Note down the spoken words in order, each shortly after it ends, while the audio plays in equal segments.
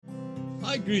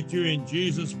I greet you in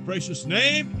Jesus' precious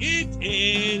name. It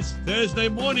is Thursday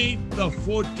morning, the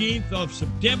 14th of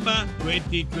September,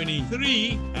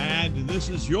 2023, and this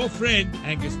is your friend,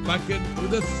 Angus Buchan,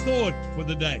 with a thought for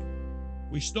the day.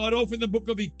 We start off in the Book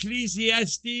of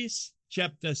Ecclesiastes,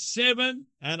 chapter 7,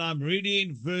 and I'm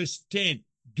reading verse 10.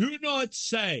 Do not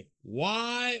say,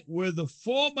 why were the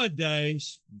former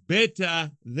days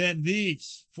better than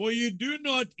these? For you do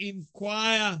not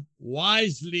inquire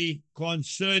wisely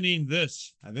concerning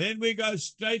this. And then we go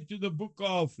straight to the book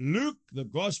of Luke, the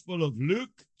Gospel of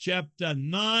Luke, chapter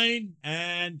 9,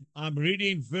 and I'm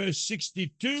reading verse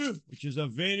 62, which is a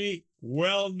very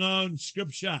well-known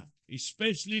scripture,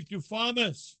 especially to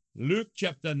farmers. Luke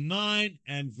chapter 9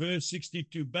 and verse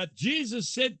 62. But Jesus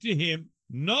said to him,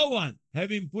 no one,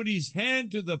 having put his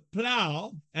hand to the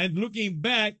plow and looking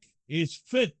back, is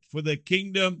fit for the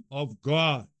kingdom of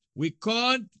God. We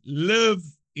can't live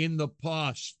in the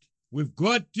past. We've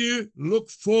got to look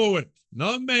forward.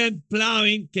 No man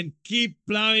plowing can keep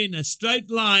plowing a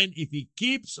straight line if he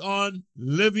keeps on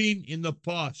living in the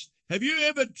past. Have you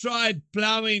ever tried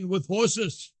plowing with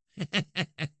horses?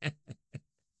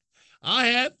 I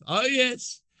have. Oh,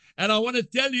 yes. And I want to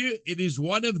tell you, it is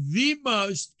one of the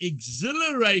most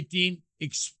exhilarating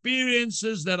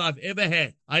experiences that I've ever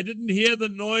had. I didn't hear the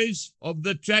noise of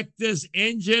the tractor's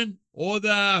engine or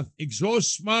the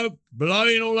exhaust smoke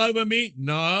blowing all over me.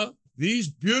 No, these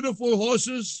beautiful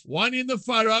horses, one in the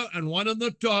furrow and one on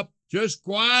the top, just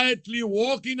quietly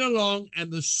walking along,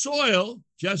 and the soil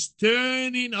just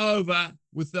turning over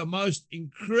with the most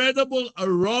incredible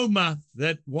aroma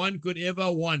that one could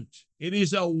ever want. It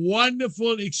is a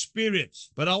wonderful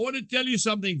experience. But I want to tell you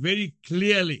something very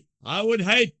clearly. I would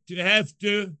hate to have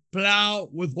to plow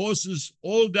with horses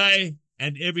all day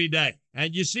and every day.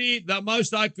 And you see, the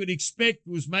most I could expect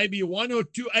was maybe 1 or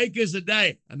 2 acres a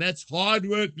day. And that's hard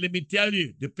work, let me tell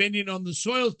you, depending on the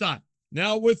soil type.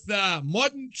 Now, with the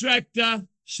modern tractor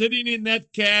sitting in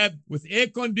that cab with air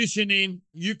conditioning,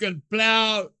 you can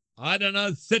plow,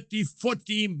 30,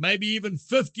 40, maybe even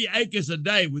 50 acres a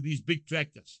day with these big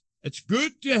tractors. It's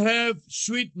good to have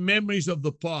sweet memories of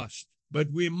the past,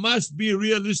 but we must be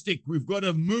realistic. We've got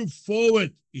to move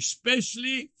forward,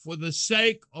 especially for the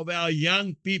sake of our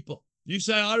young people. You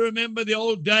say, I remember the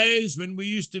old days when we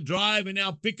used to drive in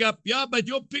our pickup. Yeah, but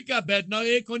your pickup had no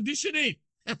air conditioning.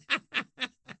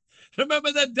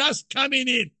 Remember the dust coming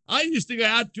in. I used to go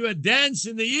out to a dance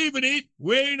in the evening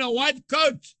wearing a white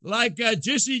coat like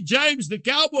Jesse James, the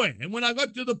cowboy. And when I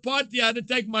got to the party, I had to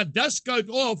take my dust coat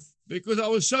off because I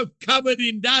was so covered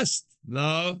in dust.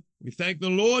 No, we thank the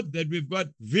Lord that we've got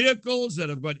vehicles that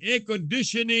have got air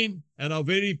conditioning and are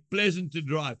very pleasant to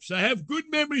drive. So have good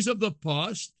memories of the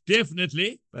past,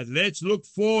 definitely, but let's look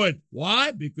forward.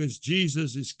 Why? Because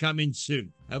Jesus is coming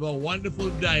soon. Have a wonderful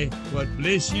day. God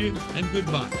bless you and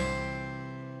goodbye.